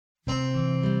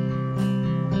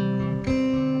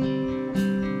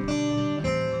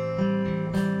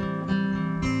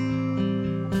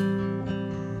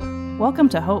Welcome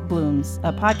to Hope Blooms,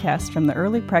 a podcast from the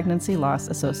Early Pregnancy Loss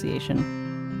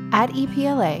Association. At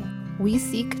EPLA, we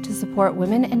seek to support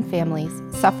women and families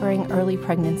suffering early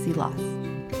pregnancy loss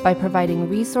by providing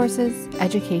resources,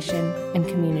 education, and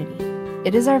community.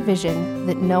 It is our vision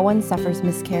that no one suffers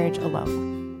miscarriage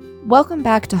alone. Welcome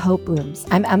back to Hope Blooms.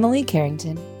 I'm Emily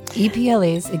Carrington,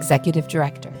 EPLA's Executive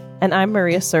Director. And I'm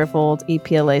Maria Servold,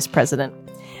 EPLA's President.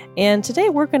 And today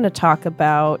we're going to talk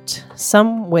about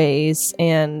some ways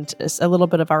and a little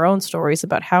bit of our own stories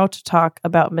about how to talk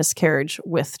about miscarriage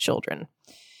with children.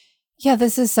 Yeah,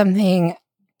 this is something,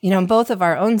 in both of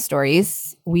our own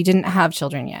stories, we didn't have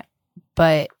children yet,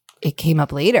 but it came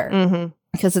up later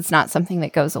because it's not something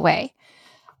that goes away.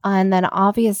 And then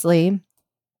obviously,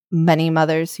 many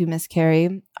mothers who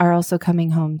miscarry are also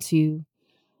coming home to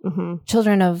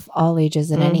children of all ages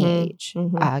and any age,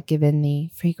 given the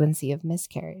frequency of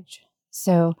miscarriage.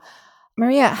 So,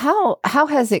 Maria, how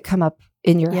has it come up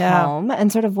in your home,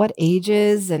 and sort of what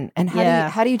ages, and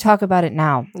how do you talk about it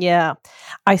now? Yeah,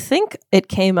 I think it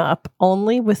came up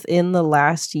only within the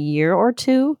last year or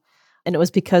two, and it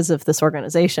was because of this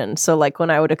organization. So, like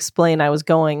when I would explain I was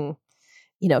going,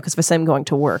 because if I say I'm going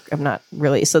to work, I'm not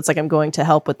really. So it's like I'm going to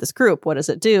help with this group. What does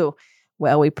it do?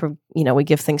 Well, we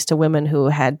give things to women who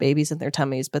had babies in their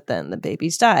tummies, but then the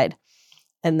babies died.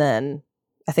 And then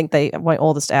I think my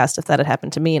oldest asked if that had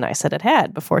happened to me, and I said it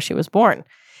had before she was born.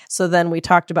 So then we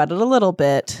talked about it a little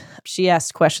bit. She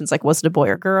asked questions like, was it a boy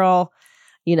or girl?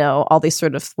 All these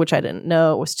sort of, which I didn't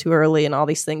know, it was too early and all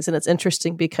these things. And it's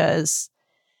interesting because,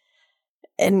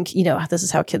 and this is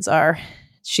how kids are.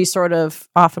 She sort of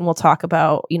often will talk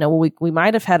about, we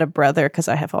might have had a brother, because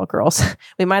I have all girls.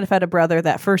 We might have had a brother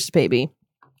that first baby.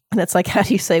 And it's like, how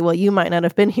do you say, well, you might not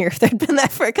have been here if there'd been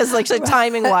that for, because like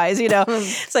timing wise,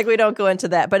 it's like we don't go into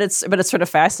that, but it's sort of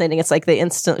fascinating. It's like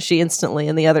she instantly,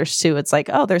 and the others too. It's like,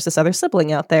 oh, there's this other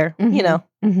sibling out there, Yeah.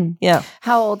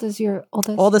 How old is your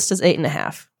oldest? Oldest is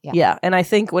 8.5. Yeah. And I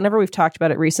think whenever we've talked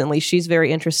about it recently, she's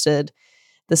very interested.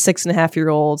 The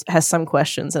 6.5-year-old has some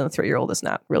questions, and the 3-year-old is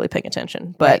not really paying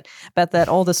attention. But that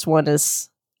oldest one is,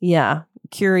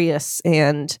 curious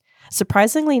and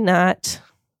surprisingly not.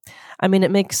 I mean,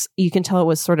 you can tell it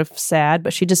was sort of sad,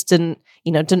 but she just didn't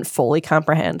fully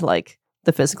comprehend like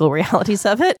the physical realities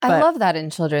of it. I love that in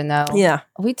children, though. Yeah,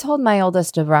 we told my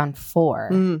oldest around 4,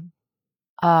 and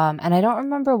I don't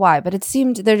remember why, but it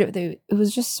seemed it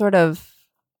was just sort of,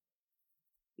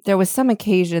 there was some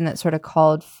occasion that sort of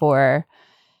called for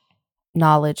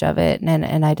knowledge of it,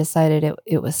 and I decided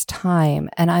it was time.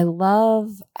 And I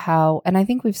love how, and I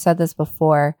think we've said this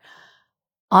before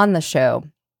on the show,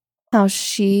 how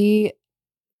she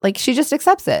just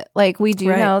accepts it. Like, we do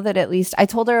know that at least, I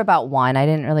told her about 1. I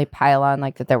didn't really pile on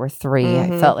like that there were 3.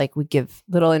 I felt like we give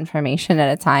little information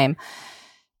at a time,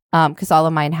 because all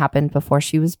of mine happened before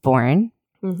she was born.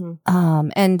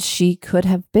 And she could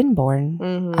have been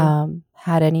born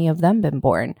had any of them been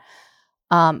born.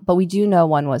 But we do know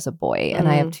 1 was a boy, and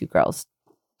I have 2 girls.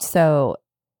 So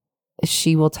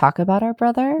she will talk about our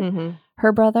brother,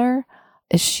 her brother.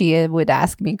 She would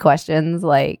ask me questions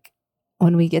like,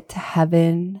 when we get to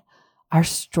heaven, our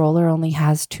stroller only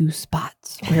has 2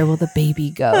 spots. Where will the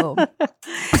baby go? I'm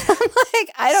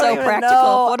like, I don't even practical.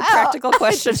 know. What a practical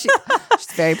question. She's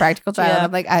a very practical child. Yeah.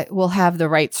 I'm like, I will have the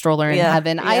right stroller in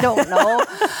heaven. Yeah. I don't know.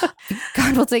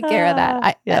 God will take care of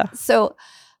that.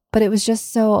 But it was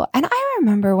just so, and I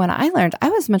remember when I learned, I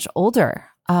was much older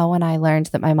when I learned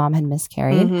that my mom had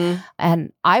miscarried,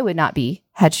 and I would not be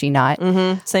had she not.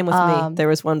 Same with me. There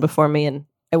was one before me, and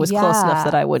it was close enough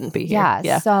that I wouldn't be here.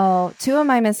 Yeah. So 2 of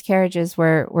my miscarriages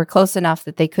were close enough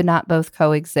that they could not both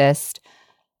coexist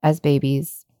as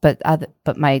babies, but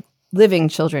my living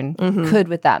children could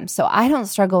with them. So I don't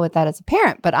struggle with that as a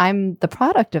parent, but I'm the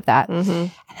product of that.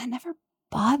 And that never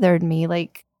bothered me.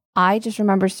 Like, I just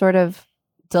remember sort of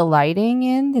delighting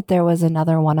in that there was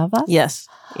another one of us. Yes.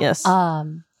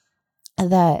 And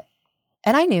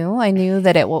I knew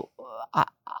that it will.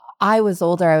 I was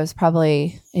older. I was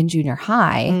probably in junior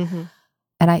high,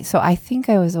 and I think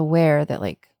I was aware that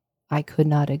like I could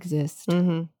not exist.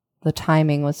 The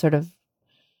timing was sort of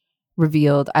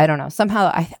revealed. I don't know.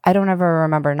 Somehow I don't ever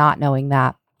remember not knowing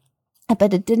that.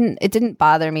 But it didn't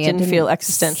bother me. It didn't feel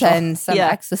existential. Send some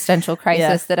existential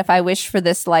crisis that if I wish for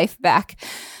this life back,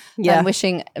 I'm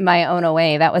wishing my own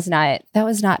away. That was not,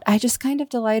 I just kind of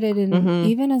delighted in,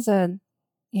 even as a,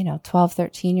 12,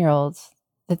 13-year-old,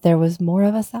 that there was more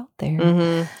of us out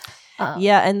there.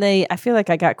 And I feel like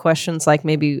I got questions like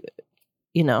maybe,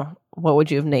 what would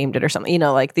you have named it or something,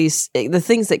 like the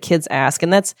things that kids ask.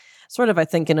 And that's sort of, I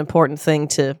think, an important thing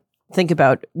to think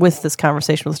about with this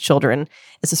conversation with children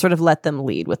is to sort of let them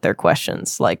lead with their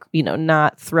questions, like,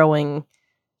 not throwing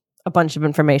a bunch of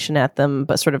information at them,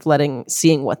 but sort of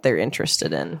seeing what they're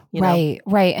interested in. Right.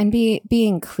 And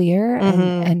being clear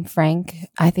and frank,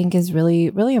 I think, is really,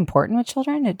 really important with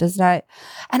children. It does not,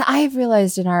 and I've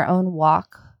realized in our own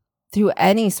walk through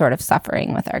any sort of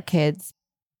suffering with our kids,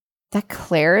 that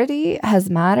clarity has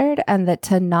mattered, and that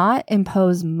to not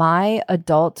impose my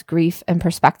adult grief and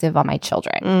perspective on my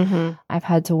children. I've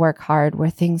had to work hard where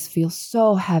things feel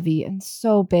so heavy and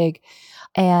so big,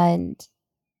 and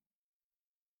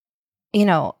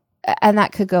and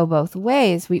that could go both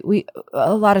ways. We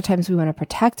a lot of times we want to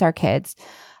protect our kids,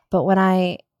 but when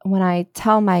I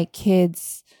tell my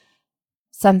kids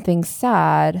something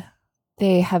sad,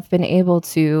 they have been able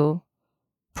to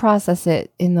process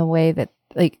it in the way that,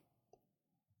 like,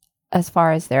 as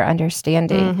far as their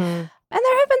understanding. And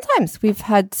there have been times we've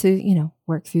had to,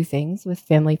 work through things with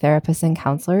family therapists and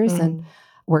counselors and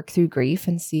work through grief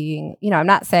and seeing, I'm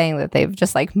not saying that they've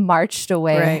just like marched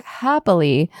away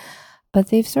happily, but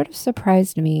they've sort of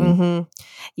surprised me.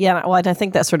 Yeah. Well, I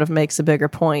think that sort of makes a bigger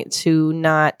point to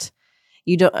not,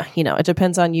 it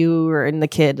depends on you or in the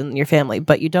kid and your family,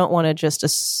 but you don't want to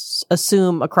just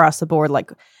assume across the board,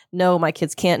 like, no, my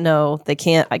kids can't know. They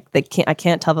can't. I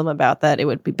can't tell them about that. It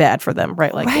would be bad for them,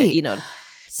 right? Like,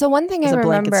 So one thing I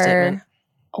remember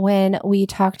when we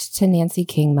talked to Nancy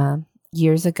Kingma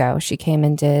years ago, she came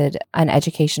and did an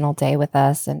educational day with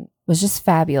us and was just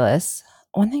fabulous.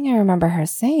 One thing I remember her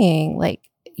saying, like,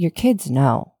 your kids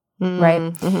know,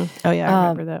 right? Oh yeah, I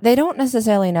remember that. They don't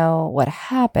necessarily know what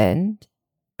happened,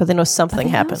 but they know something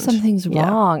happened. Something's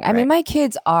wrong. I mean, my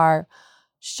kids are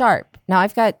sharp. Now,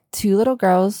 I've got 2 little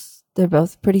girls. They're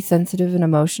both pretty sensitive and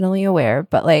emotionally aware,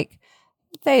 but like,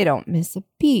 they don't miss a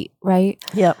beat, right?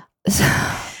 Yep.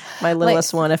 My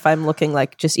littlest one, if I'm looking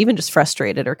like just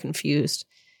frustrated or confused,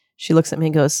 she looks at me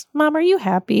and goes, "Mom, are you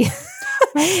happy?"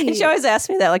 Right. And she always asks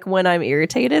me that, like, when I'm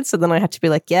irritated. So then I have to be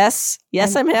like, yes,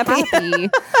 I'm happy.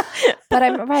 But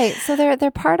I'm right. So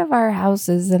they're part of our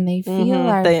houses, and they feel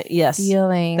our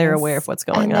feelings. They're aware of what's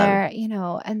going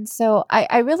on. And so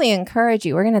I really encourage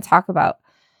you. We're going to talk about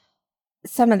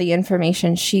some of the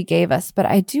information she gave us, but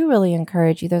I do really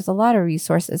encourage you. There's a lot of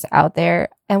resources out there.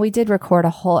 And we did record a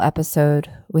whole episode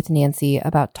with Nancy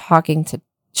about talking to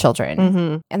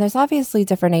children. And there's obviously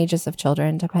different ages of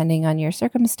children depending on your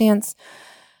circumstance,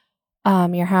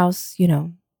 your house,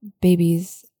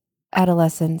 babies,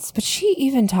 adolescents. But she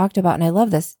even talked about, and I love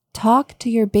this, talk to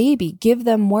your baby, give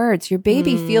them words. Your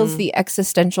baby feels the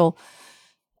existential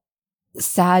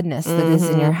sadness that is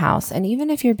in your house. And even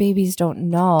if your babies don't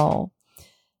know,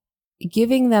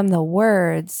 giving them the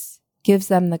words gives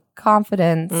them the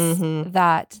confidence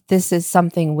that this is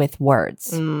something with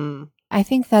words. I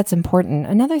think that's important.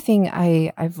 Another thing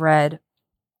I've read,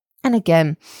 and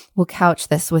again, we'll couch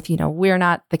this with, we're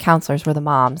not the counselors, we're the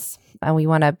moms, and we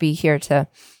want to be here to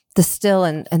distill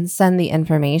and send the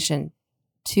information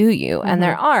to you. And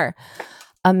there are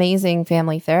amazing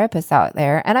family therapists out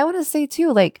there. And I want to say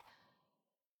too, like,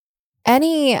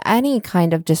 any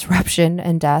kind of disruption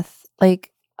and death, like,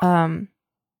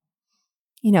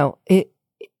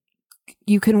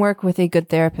 you can work with a good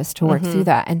therapist to work through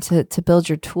that and to build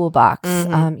your toolbox.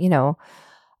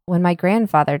 When my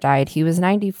grandfather died, he was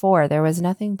 94. There was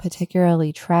nothing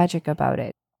particularly tragic about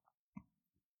it.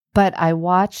 But I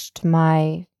watched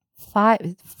my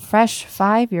fresh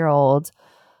 5-year-old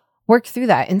work through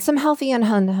that in some healthy and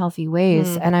unhealthy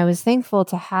ways. And I was thankful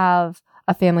to have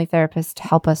a family therapist to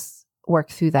help us work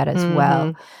through that as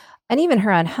well. And even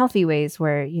her unhealthy ways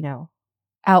where,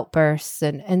 outbursts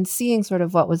and seeing sort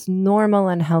of what was normal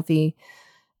and healthy.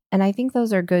 And I think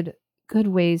those are good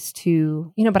ways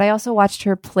to, but I also watched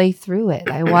her play through it.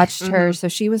 I watched her. So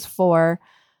she was 4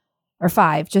 or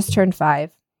 5, just turned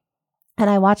 5.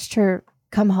 And I watched her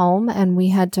come home, and we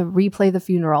had to replay the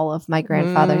funeral of my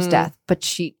grandfather's death,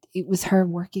 but it was her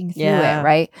working through it.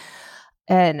 Right.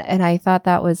 And I thought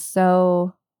that was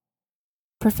so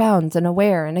profound and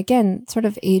aware. And again, sort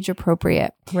of age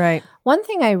appropriate. Right. One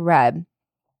thing I read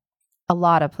a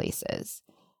lot of places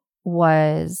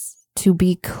was to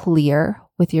be clear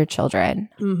with your children,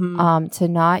 to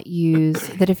not use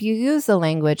that. If you use the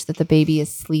language that the baby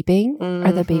is sleeping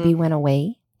or the baby went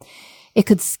away, it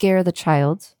could scare the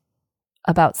child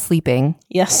about sleeping.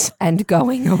 Yes. And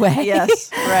going away.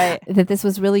 Yes. Right. That this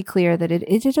was really clear that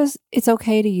it's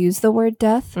okay to use the word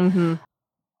death.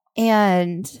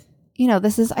 And,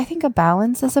 this is, I think, a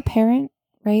balance as a parent,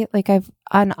 right? Like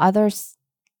on other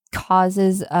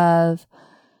causes of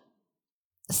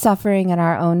suffering in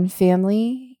our own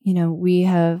family,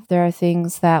 there are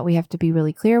things that we have to be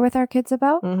really clear with our kids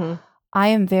about. I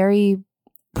am very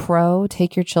pro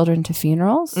take your children to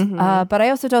funerals, but I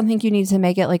also don't think you need to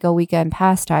make it like a weekend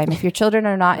pastime if your children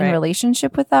are not in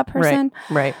relationship with that person.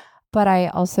 Right. But I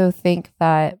also think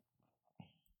that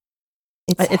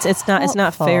it's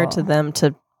not fair to them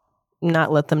to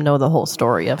not let them know the whole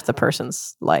story of the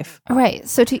person's life. Right.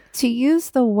 So to use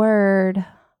the word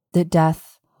the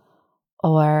death,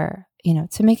 or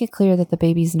to make it clear that the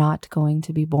baby's not going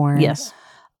to be born. Yes.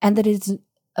 And that it's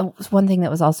one thing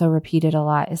that was also repeated a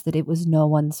lot is that it was no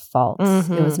one's fault.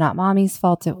 It was not mommy's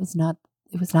fault. It was not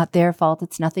their fault.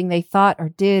 It's nothing they thought or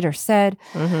did or said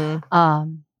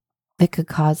that could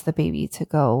cause the baby to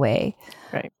go away.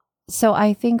 Right. So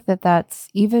I think that that's,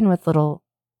 even with little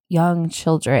young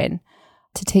children,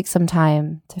 to take some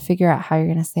time to figure out how you're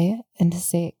going to say it and to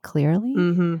say it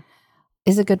clearly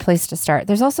is a good place to start.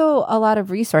 There's also a lot of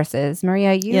resources.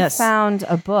 Maria, you found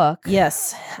a book.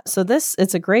 Yes. So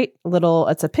it's a great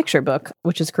it's a picture book,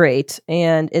 which is great.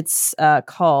 And it's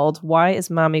called Why is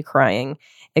Mommy Crying?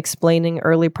 Explaining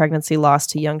Early Pregnancy Loss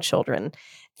to Young Children.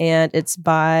 And it's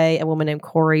by a woman named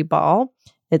Corey Ball.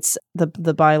 It's the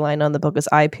byline on the book is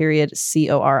I.CORIBAILL,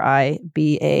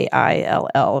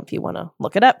 if you want to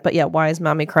look it up. But yeah, Why is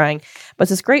Mommy Crying? But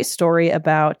it's this great story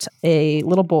about a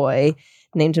little boy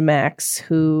named Max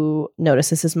who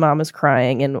notices his mom is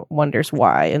crying and wonders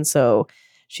why. And so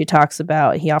he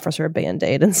offers her a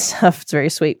Band-Aid and stuff. It's very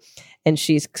sweet. And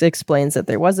she explains that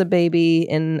there was a baby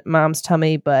in mom's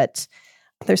tummy, but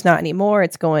there's not anymore.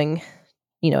 It's going,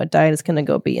 it died. It's going to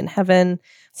go be in heaven.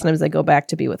 Sometimes they go back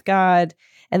to be with God.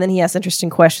 And then he asks interesting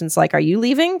questions like, are you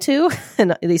leaving too?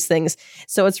 And these things.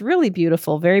 So it's really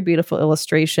beautiful, very beautiful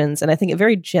illustrations. And I think it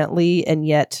very gently and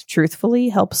yet truthfully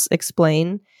helps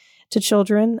explain to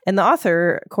children. And the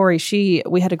author, Corey,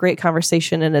 we had a great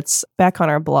conversation, and it's back on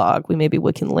our blog. We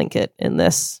can link it in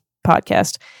this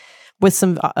podcast with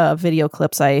some video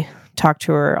clips. I talked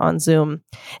to her on Zoom,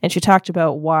 and she talked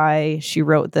about why she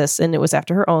wrote this. And it was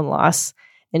after her own loss.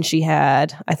 And she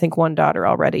had, I think, one daughter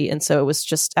already. And so it was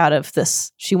just out of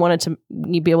this, she wanted to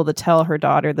be able to tell her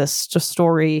daughter this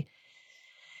story,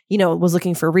 was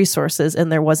looking for resources, and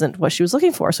there wasn't what she was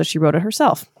looking for. So she wrote it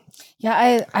herself.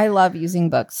 Yeah, I love using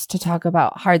books to talk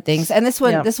about hard things. And this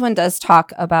one does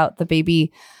talk about the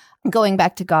baby going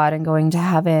back to God and going to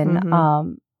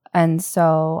heaven. And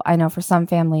so I know for some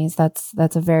families that's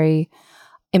a very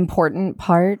important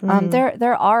part.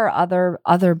 There are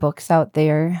other books out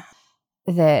there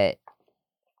that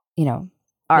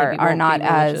are not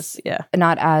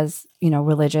as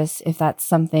religious, if that's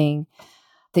something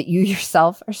that you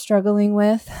yourself are struggling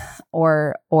with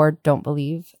or don't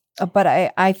believe. But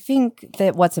I think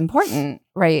that what's important,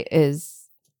 right, is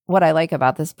what I like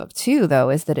about this book too,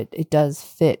 though, is that it does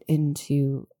fit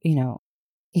into,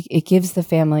 it gives the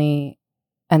family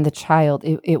and the child,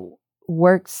 it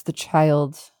works the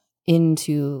child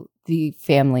into the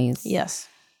family's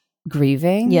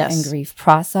grieving and grief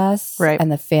process,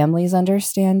 and the family's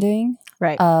understanding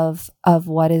of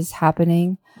what is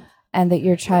happening, and that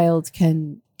your child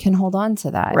can hold on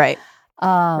to that. Right.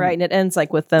 And it ends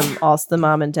like with them, also the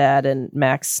mom and dad and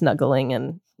Max snuggling,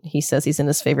 and he says he's in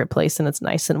his favorite place and it's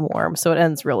nice and warm. So it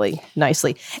ends really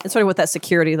nicely. And sort of with that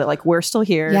security that like, we're still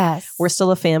here. Yes. We're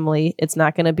still a family. It's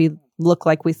not going to look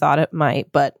like we thought it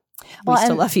might, but we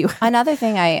still love you. Another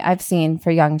thing I've seen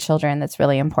for young children that's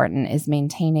really important is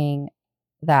maintaining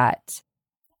that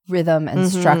rhythm and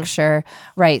structure,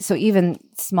 right? So even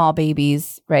small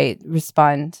babies, right,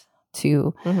 respond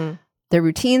to their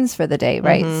routines for the day,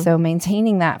 right? So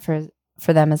maintaining that for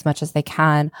them as much as they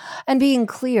can, and being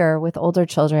clear with older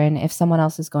children if someone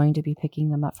else is going to be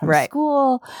picking them up from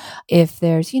school, if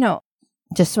there's,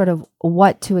 just sort of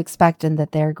what to expect and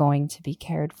that they're going to be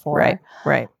cared for.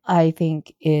 Right. I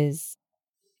think is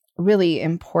really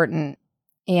important.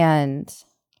 And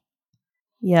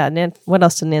yeah, what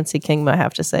else did Nancy King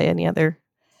have to say? Any other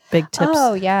big tips?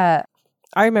 Oh, yeah.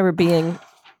 I remember being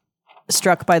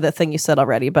struck by the thing you said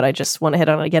already, but I just want to hit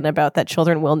on it again about that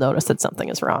children will notice that something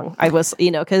is wrong. I was,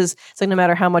 because it's like no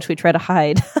matter how much we try to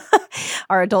hide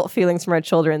our adult feelings from our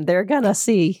children, they're gonna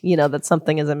see, that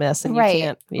something is amiss, and you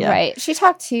can't. Yeah. Right. She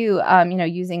talked to,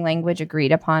 using language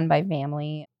agreed upon by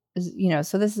family.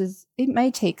 So it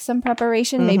might take some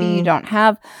preparation. Maybe you don't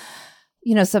have,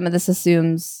 some of this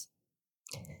assumes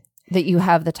that you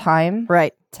have the time,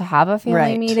 to have a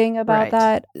family meeting about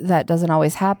that. That doesn't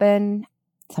always happen.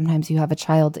 Sometimes you have a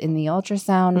child in the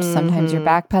ultrasound. Sometimes you're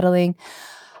backpedaling.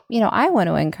 I want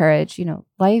to encourage,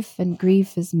 life and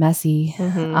grief is messy.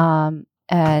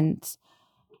 And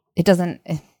it's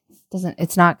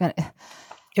not going to.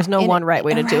 There's no one right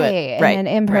way to do it. In an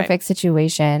imperfect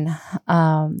situation.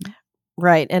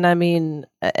 Right. And I mean,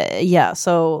 yeah.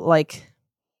 So like,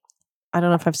 I don't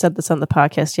know if I've said this on the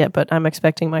podcast yet, but I'm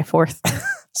expecting my fourth.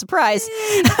 Surprise.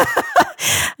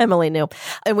 Emily knew.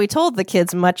 And we told the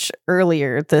kids much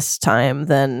earlier this time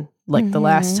than like the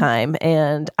last time.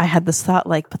 And I had this thought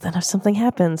like, but then if something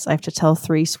happens, I have to tell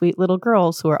 3 sweet little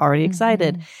girls who are already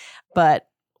excited. But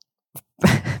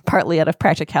partly out of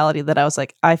practicality that I was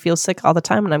like, I feel sick all the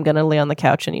time and I'm going to lay on the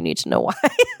couch and you need to know why.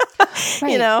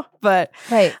 Right. You know, but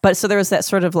so there was that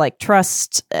sort of like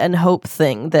trust and hope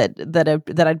thing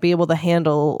that I'd be able to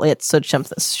handle it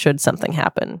should something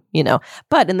happen, you know.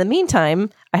 But in the meantime,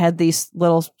 I had these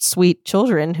little sweet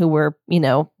children who were, you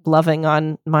know, loving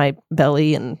on my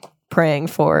belly and praying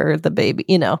for the baby,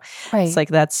 you know. Right. It's like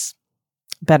that's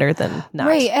better than not.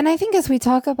 Right. And I think as we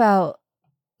talk about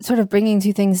sort of bringing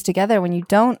two things together, when you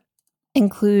don't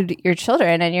include your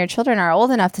children and your children are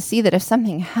old enough to see that if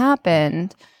something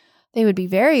happened, they would be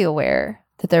very aware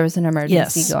that there was an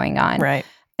emergency going on. Right.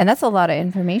 And that's a lot of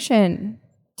information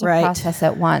to process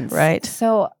at once. Right.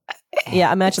 So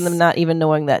yeah, imagine them not even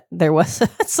knowing that there was,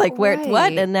 it's like where it's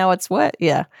what and now it's what.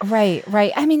 Yeah. Right.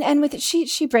 I mean, and with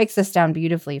she breaks this down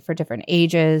beautifully for different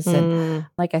ages. And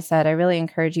like I said, I really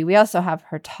encourage you. We also have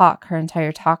her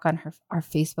entire talk on our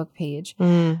Facebook page.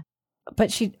 But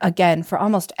she, again, for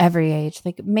almost every age,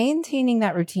 like maintaining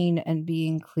that routine and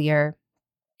being clear,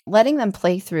 letting them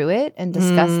play through it and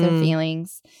discuss their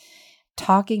feelings,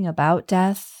 talking about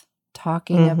death,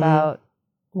 talking about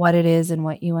what it is and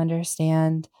what you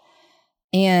understand.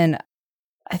 And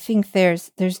I think there's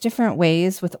different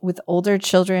ways with older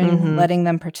children, letting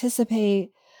them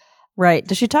participate. Right.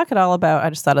 Does she talk at all about, I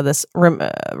just thought of this,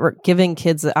 giving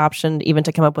kids the option even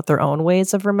to come up with their own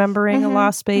ways of remembering a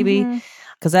lost baby?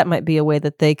 Because that might be a way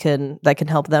that that can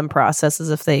help them process, as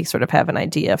if they sort of have an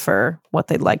idea for what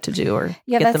they'd like to do or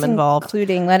get them involved.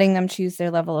 Including letting them choose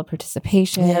their level of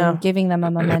participation, giving them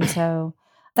a memento.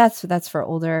 That's for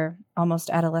older, almost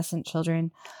adolescent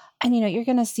children. And, you know, you're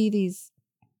going to see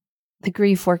the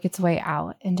grief work its way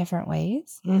out in different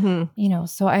ways. You know,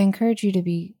 so I encourage you to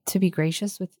be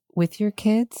gracious with your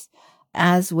kids,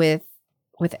 as with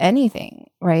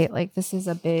anything, right? Like this is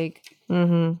a big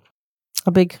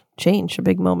change, a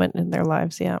big moment in their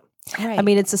lives. Yeah. Right. I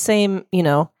mean, it's the same, you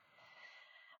know,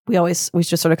 we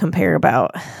just sort of compare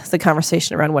about the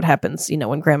conversation around what happens, you know,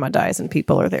 when grandma dies and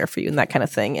people are there for you and that kind of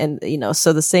thing. And, you know,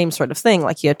 so the same sort of thing,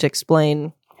 like you have to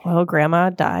explain, well, grandma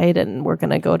died and we're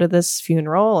going to go to this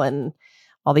funeral and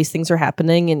all these things are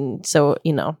happening. And so,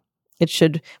 you know, we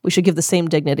should give the same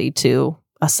dignity to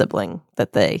a sibling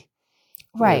that they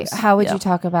Right. lose. How would you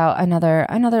talk about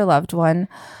another loved one?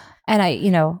 And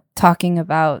you know, talking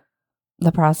about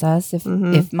the process,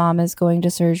 if mom is going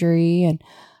to surgery and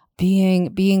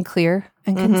being clear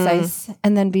and concise,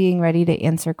 and then being ready to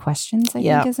answer questions, I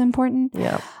think is important.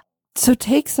 Yeah. So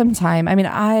take some time. I mean,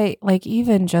 I like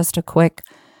even just a quick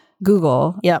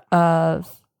Google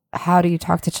of how do you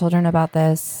talk to children about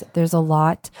this? There's a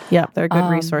lot. Yeah, there are good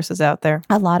resources out there.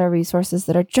 A lot of resources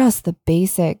that are just the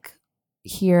basic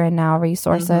here and now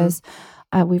resources.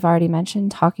 We've already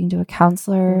mentioned talking to a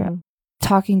counselor,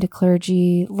 talking to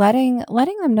clergy, letting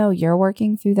them know you're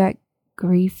working through that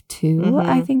grief too,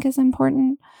 I think is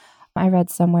important. I read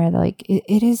somewhere that like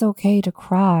it is okay to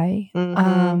cry.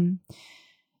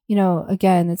 You know,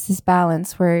 again, it's this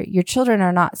balance where your children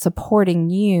are not supporting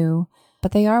you,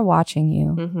 but they are watching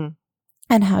you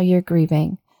and how you're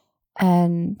grieving.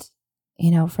 And,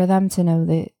 you know, for them to know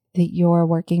that you're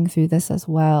working through this as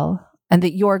well and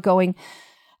that you're going,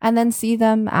 and then see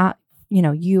them at, you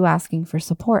know, you asking for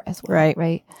support as well.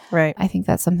 Right. I think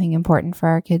that's something important for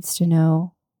our kids to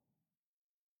know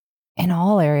in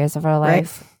all areas of our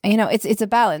life. You know, it's a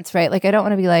balance, right? Like, I don't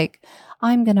want to be like,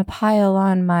 I'm going to pile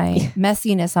on my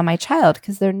messiness on my child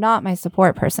because they're not my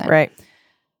support person. Right.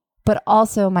 But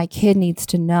also my kid needs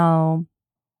to know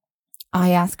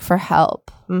I ask for help.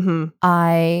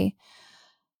 I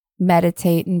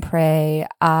meditate and pray.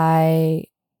 I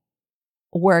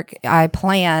work. I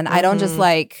plan. I don't just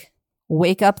like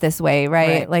wake up this way,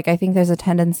 right? Like, I think there's a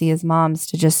tendency as moms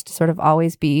to just sort of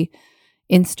always be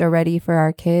insta ready for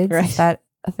our kids. Is that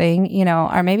a thing? You know,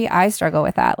 or maybe I struggle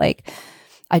with that. Like,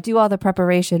 I do all the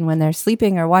preparation when they're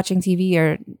sleeping or watching TV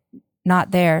or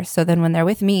not there. So then when they're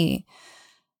with me,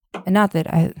 and not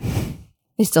that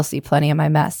they still see plenty of my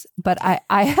mess, but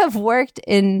I have worked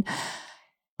in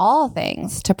all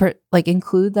things to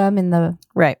include them in the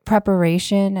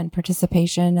preparation and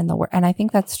participation and the work. And I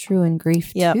think that's true in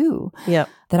grief too.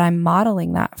 That I'm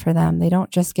modeling that for them. They don't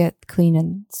just get clean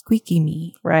and squeaky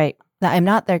me.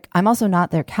 That I'm also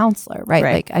not their counselor.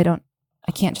 Like I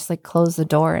can't just like close the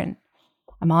door and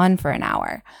I'm on for an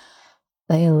hour.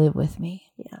 They live with me.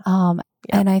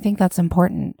 And I think that's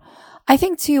important. I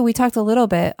think too, we talked a little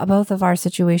bit, both of our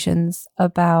situations,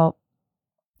 about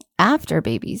after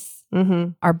babies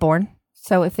are born.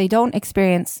 So if they don't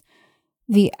experience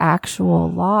the actual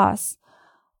loss,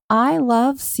 I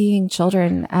love seeing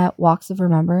children at walks of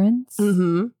remembrance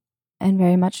and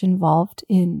very much involved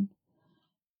in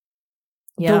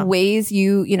the ways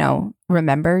you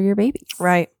remember your babies.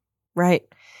 Right.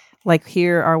 Like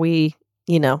here are we,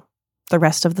 the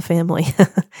rest of the family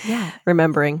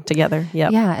remembering together.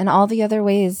 Yep. Yeah. And all the other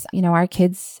ways, our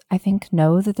kids, I think,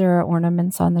 know that there are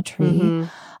ornaments on the tree.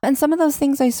 And some of those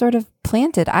things I sort of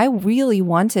planted. I really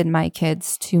wanted my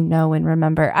kids to know and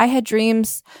remember. I had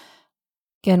dreams.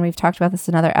 Again, we've talked about this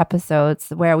in other episodes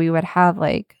where we would have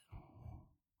like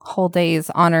whole days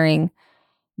honoring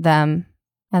them.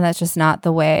 And that's just not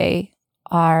the way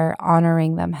our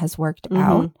honoring them has worked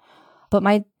out. But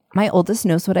my oldest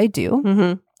knows what I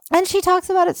do. And she talks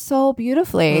about it so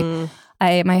beautifully.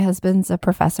 My husband's a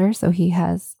professor, so he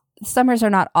has, summers are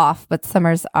not off, but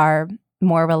summers are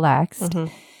more relaxed.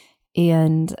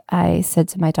 And I said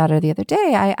to my daughter the other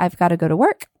day, I've got to go to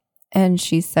work. And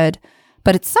she said,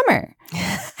 but it's summer.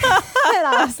 And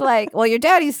I was like, well, your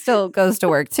daddy still goes to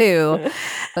work too,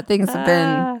 but things have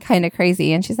been kind of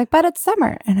crazy. And she's like, but it's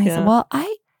summer. And I said, well,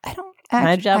 I don't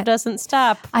actually. My job doesn't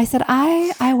stop. I said,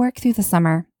 I work through the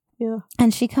summer. Yeah.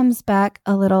 And she comes back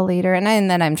a little later, and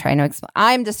then I'm trying to explain.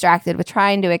 I'm distracted with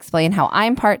trying to explain how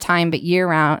I'm part-time but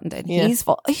year-round, and he's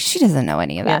full. She doesn't know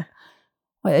any of that.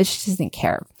 Well, she doesn't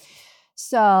care.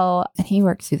 So, and he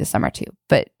works through the summer too.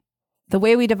 But the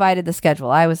way we divided the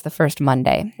schedule, I was the first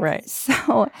Monday. Right.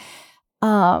 So,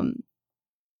 so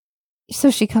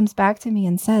she comes back to me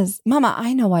and says, Mama,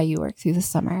 I know why you work through the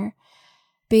summer.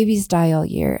 Babies die all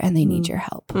year and they need your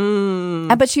help.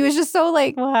 But she was just so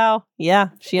like, wow. Yeah.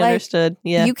 She understood.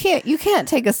 Yeah. You can't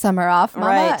take a summer off, Mama.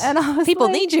 Right. And I was People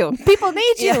need you. People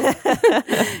need you.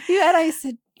 And I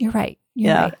said, you're right.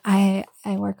 You're right.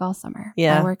 I work all summer.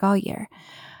 Yeah. I work all year.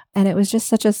 And it was just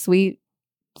such a sweet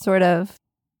sort of,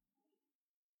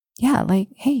 like,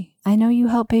 hey, I know you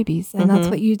help babies and that's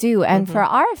what you do. And for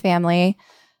our family,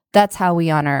 that's how we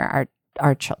honor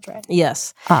our children.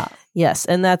 Yes. Yes.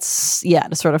 And that's,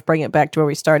 to sort of bring it back to where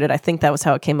we started. I think that was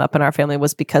how it came up in our family,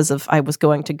 was because of, I was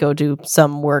going to go do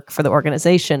some work for the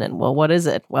organization, and well, what is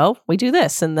it? Well, we do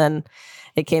this. And then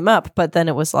it came up, but then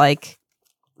it was like,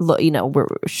 we're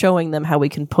showing them how we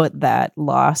can put that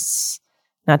loss,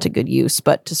 not to good use,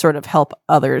 but to sort of help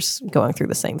others going through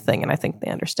the same thing. And I think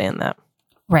they understand that.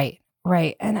 Right.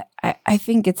 And I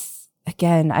think it's,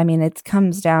 again, I mean, it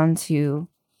comes down to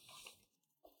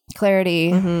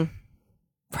clarity,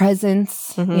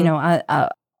 presence,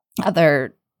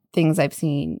 other things I've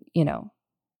seen,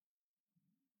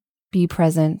 be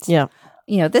present. Yeah.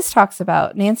 This talks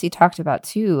about, Nancy talked about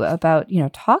too, about,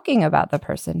 talking about the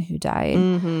person who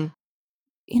died.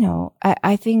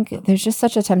 I think there's just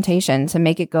such a temptation to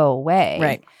make it go away.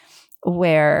 Right.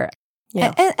 Where,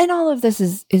 and all of this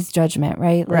is judgment,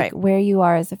 right? Like where you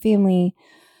are as a family,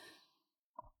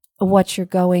 what you're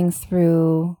going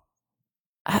through.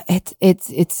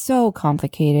 It's so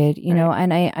complicated,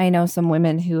 and I know some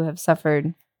women who have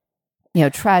suffered,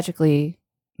 tragically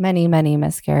many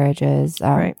miscarriages.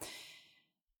 I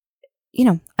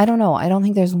don't know. I don't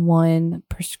think there's one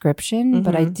prescription,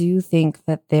 but I do think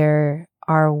that there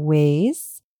are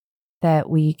ways that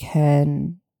we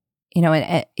can,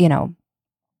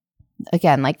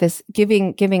 again, like this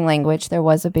giving language. There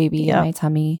was a baby in my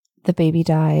tummy. The baby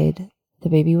died. The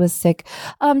baby was sick.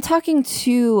 Talking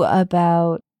too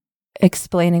about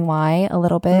explaining why a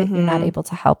little bit. You're not able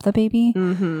to help the baby.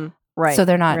 Right. So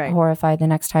they're not horrified the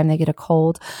next time they get a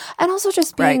cold. And also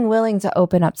just being willing to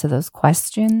open up to those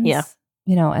questions. Yeah.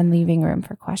 And leaving room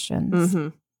for questions.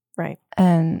 Right.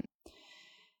 And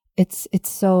it's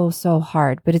so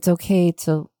hard, but it's okay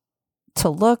to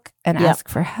look and ask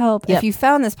for help. If you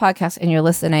found this podcast and you're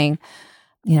listening,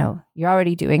 you're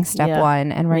already doing step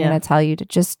one, and we're going to tell you to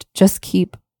just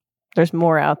keep. There's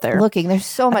more out there. Looking, there's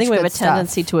so much. I think we have a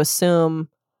tendency to assume,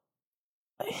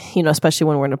 especially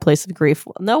when we're in a place of grief,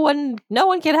 no one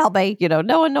can help me.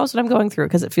 No one knows what I'm going through,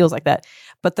 because it feels like that.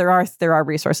 But there are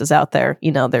resources out there.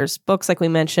 There's books like we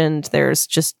mentioned. There's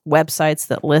just websites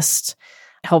that list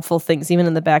helpful things. Even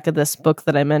in the back of this book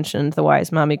that I mentioned, The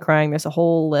Wise Mommy Crying, there's a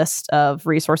whole list of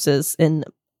resources in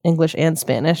English and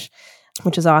Spanish,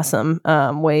 which is awesome.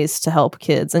 Ways to help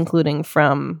kids, including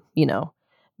from,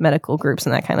 medical groups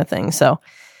and that kind of thing. So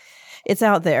it's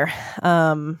out there.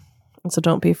 So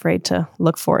don't be afraid to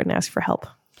look for it and ask for help.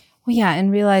 Well, yeah.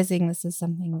 And realizing this is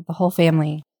something that the whole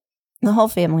family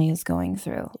is going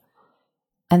through,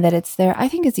 and that it's there. I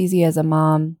think it's easy as a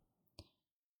mom.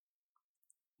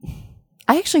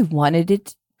 I actually wanted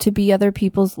it to be other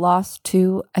people's loss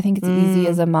too. I think it's easy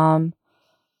as a mom.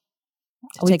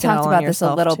 We talked about this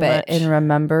a little bit in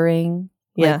remembering.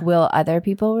 Yeah. Like, will other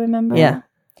people remember? Yeah.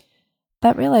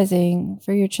 But realizing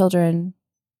for your children,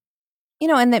 you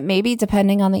know, and that maybe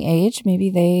depending on the age, maybe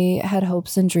they had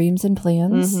hopes and dreams and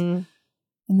plans in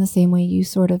the same way you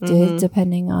sort of did,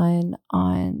 depending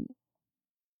on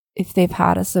if they've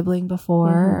had a sibling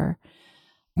before.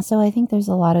 So I think there's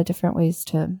a lot of different ways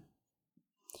to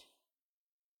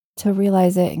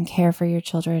realize it and care for your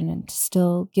children and to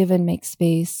still give and make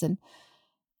space and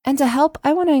to help.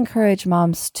 I want to encourage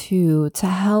moms too, to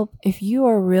help if you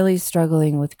are really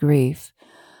struggling with grief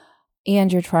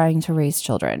and you're trying to raise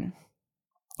children.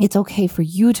 It's okay for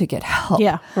you to get help.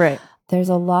 Yeah, right. There's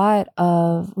a lot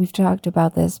of, we've talked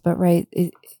about this, but right,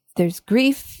 there's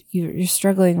grief. You're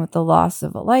struggling with the loss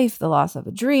of a life, the loss of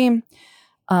a dream.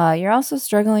 You're also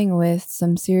struggling with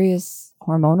some serious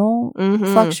hormonal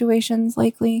fluctuations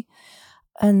likely.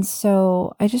 And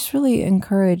so I just really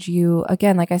encourage you,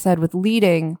 again, like I said, with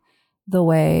leading the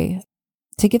way,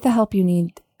 to get the help you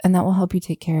need, and that will help you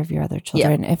take care of your other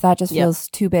children if that just feels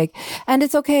too big. And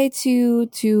it's okay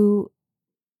to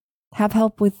have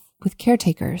help with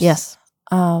caretakers. Yes.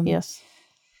 Yes.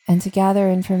 And to gather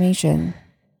information.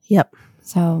 Yep.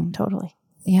 So totally.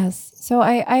 Yes. So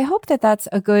I hope that that's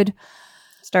a good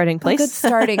starting place. A good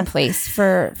starting place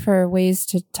for ways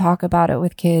to talk about it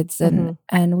with kids.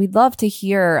 And we'd love to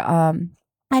hear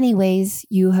any ways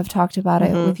you have talked about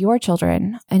it with your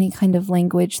children, any kind of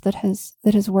language that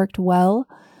has worked well,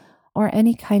 or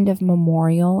any kind of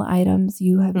memorial items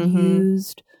you have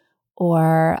used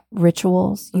or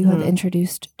rituals you have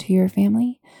introduced to your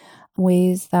family,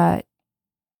 ways that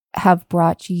have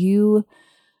brought you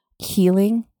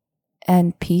healing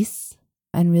and peace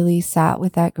and really sat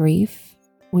with that grief.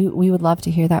 We would love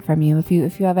to hear that from you. If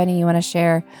you have any you want to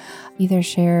share, either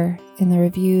share in the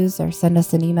reviews or send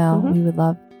us an email.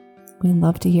 We'd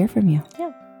love to hear from you.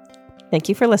 Yeah. Thank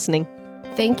you for listening.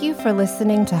 Thank you for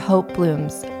listening to Hope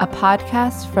Blooms, a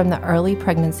podcast from the Early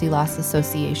Pregnancy Loss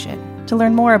Association. To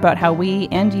learn more about how we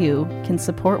and you can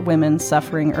support women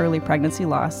suffering early pregnancy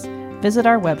loss, visit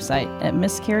our website at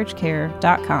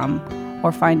miscarriagecare.com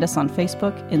or find us on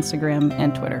Facebook, Instagram,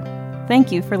 and Twitter.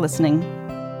 Thank you for listening.